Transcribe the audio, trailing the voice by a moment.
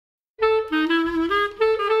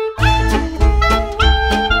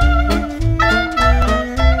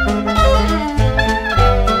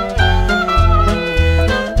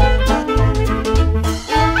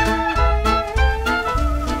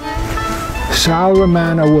Sal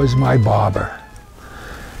Romano was my barber.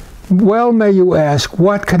 Well, may you ask,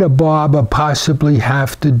 what could a barber possibly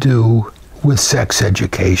have to do with sex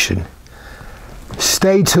education?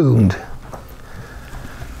 Stay tuned.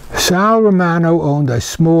 Sal Romano owned a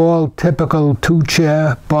small, typical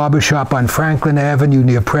two-chair barbershop on Franklin Avenue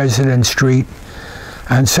near President Street.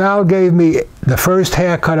 And Sal gave me the first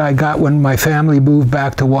haircut I got when my family moved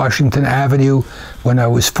back to Washington Avenue when I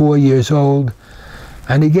was 4 years old.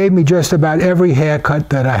 And he gave me just about every haircut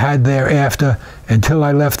that I had thereafter until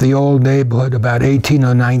I left the old neighborhood about 18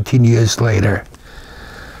 or 19 years later.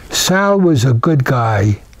 Sal was a good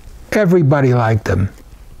guy. Everybody liked him.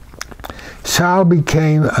 Sal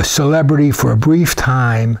became a celebrity for a brief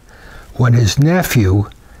time when his nephew,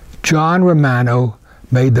 John Romano,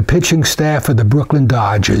 made the pitching staff of the Brooklyn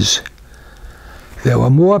Dodgers. There were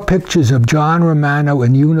more pictures of John Romano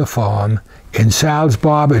in uniform in Sal's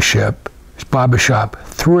Barbershop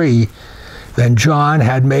 3 than John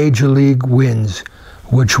had major league wins,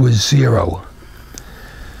 which was 0.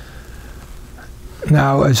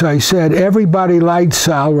 Now, as I said, everybody liked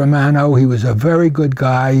Sal Romano. He was a very good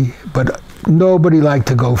guy, but nobody liked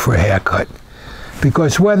to go for a haircut.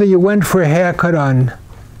 Because whether you went for a haircut on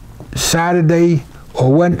Saturday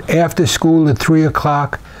or went after school at 3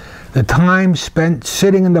 o'clock, the time spent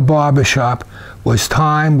sitting in the barbershop was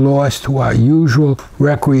time lost to our usual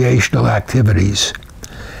recreational activities.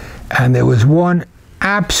 And there was one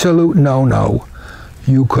absolute no-no.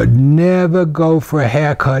 You could never go for a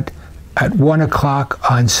haircut at 1 o'clock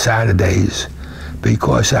on Saturdays,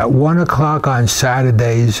 because at 1 o'clock on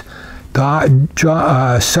Saturdays,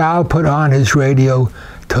 Sal put on his radio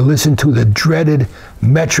to listen to the dreaded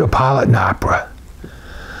Metropolitan Opera.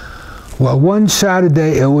 Well, one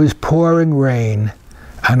Saturday it was pouring rain,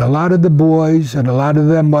 and a lot of the boys and a lot of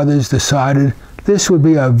their mothers decided this would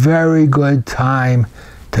be a very good time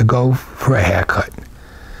to go for a haircut.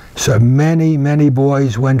 So many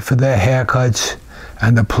boys went for their haircuts,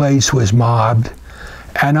 and the place was mobbed.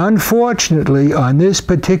 And unfortunately, on this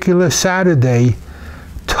particular Saturday,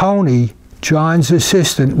 Tony, John's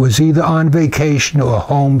assistant, was either on vacation or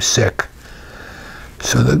homesick.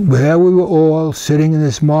 So there we were all sitting in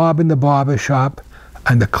this mob in the barbershop,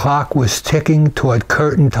 and the clock was ticking toward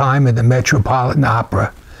curtain time in the Metropolitan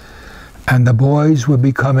Opera. And the boys were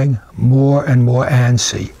becoming more and more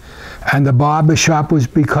antsy. And the barbershop was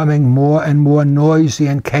becoming more and more noisy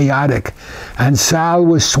and chaotic. And Sal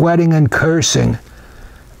was sweating and cursing.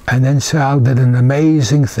 And then Sal did an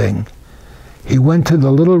amazing thing. He went to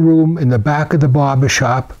the little room in the back of the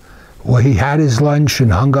barbershop where he had his lunch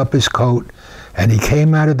and hung up his coat. And he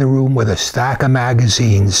came out of the room with a stack of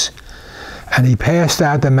magazines. And he passed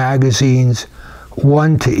out the magazines,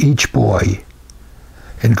 one to each boy,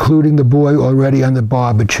 including the boy already on the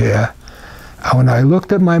barber chair. And when I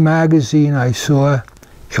looked at my magazine, I saw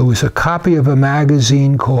it was a copy of a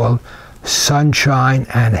magazine called Sunshine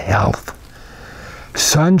and Health.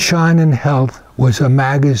 Sunshine and Health was a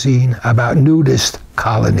magazine about nudist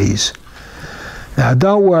colonies. Now,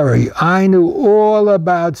 don't worry, I knew all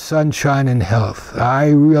about Sunshine and Health. I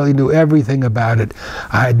really knew everything about it.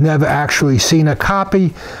 I had never actually seen a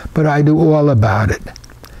copy, but I knew all about it.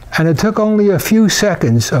 And it took only a few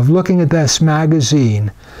seconds of looking at this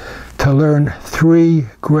magazine to learn 3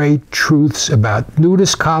 great truths about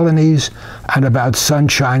nudist colonies and about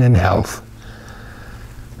Sunshine and Health.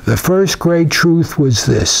 The first great truth was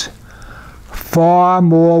this: far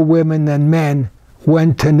more women than men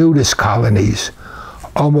went to nudist colonies.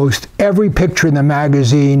 Almost every picture in the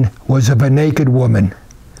magazine was of a naked woman.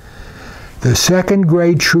 The second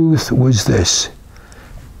great truth was this: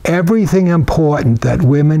 everything important that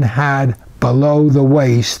women had below the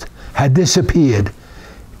waist had disappeared.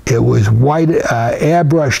 It was white,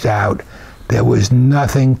 airbrushed out. There was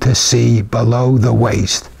nothing to see below the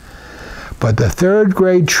waist. But the third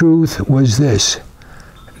great truth was this: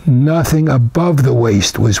 nothing above the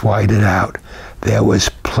waist was whited out. There was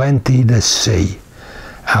plenty to see.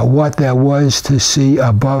 And what there was to see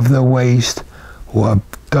above the waist were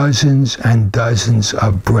dozens and dozens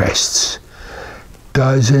of breasts.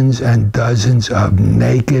 Dozens and dozens of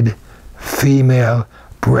naked female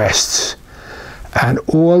breasts. And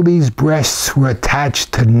all these breasts were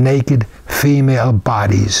attached to naked female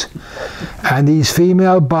bodies. And these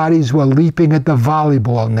female bodies were leaping at the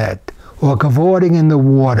volleyball net, or cavorting in the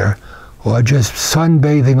water, or just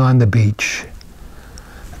sunbathing on the beach.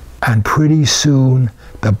 And pretty soon,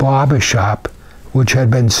 the barbershop, which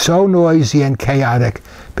had been so noisy and chaotic,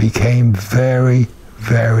 became very,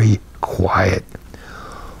 very quiet.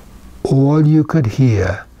 All you could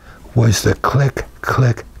hear was the click,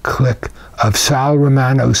 click, click of Sal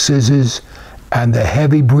Romano's scissors and the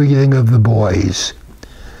heavy breathing of the boys.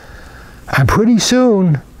 And pretty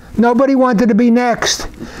soon, nobody wanted to be next,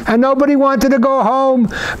 and nobody wanted to go home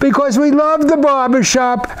because we loved the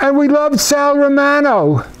barbershop and we loved Sal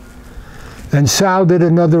Romano. Then Sal did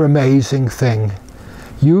another amazing thing.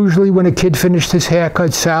 Usually when a kid finished his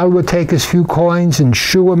haircut, Sal would take his few coins and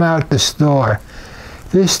shoo him out the store.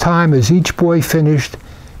 This time, as each boy finished,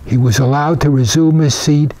 he was allowed to resume his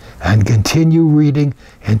seat and continue reading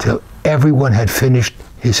until everyone had finished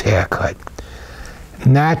his haircut.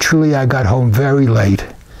 Naturally, I got home very late,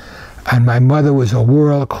 and my mother was a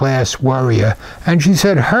world-class worrier, and she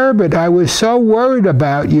said, "Herbert, I was so worried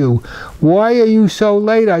about you. Why are you so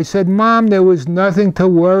late?" I said, "Mom, there was nothing to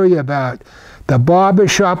worry about. The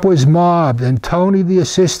barbershop was mobbed, and Tony, the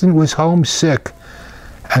assistant, was homesick.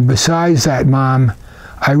 And besides that, Mom,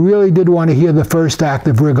 I really did want to hear the first act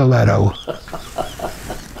of Rigoletto."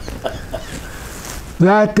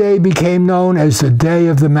 That day became known as the Day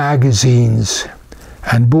of the Magazines.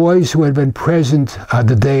 And boys who had been present on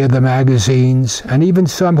the Day of the Magazines, and even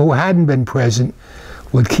some who hadn't been present,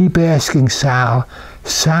 would keep asking Sal,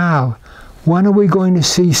 "Sal, when are we going to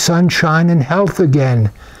see sunshine and health again?"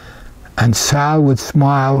 And Sal would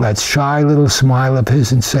smile, that shy little smile of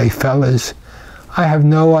his, and say, "Fellas, I have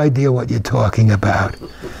no idea what you're talking about."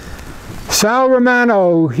 Sal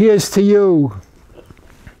Romano, here's to you.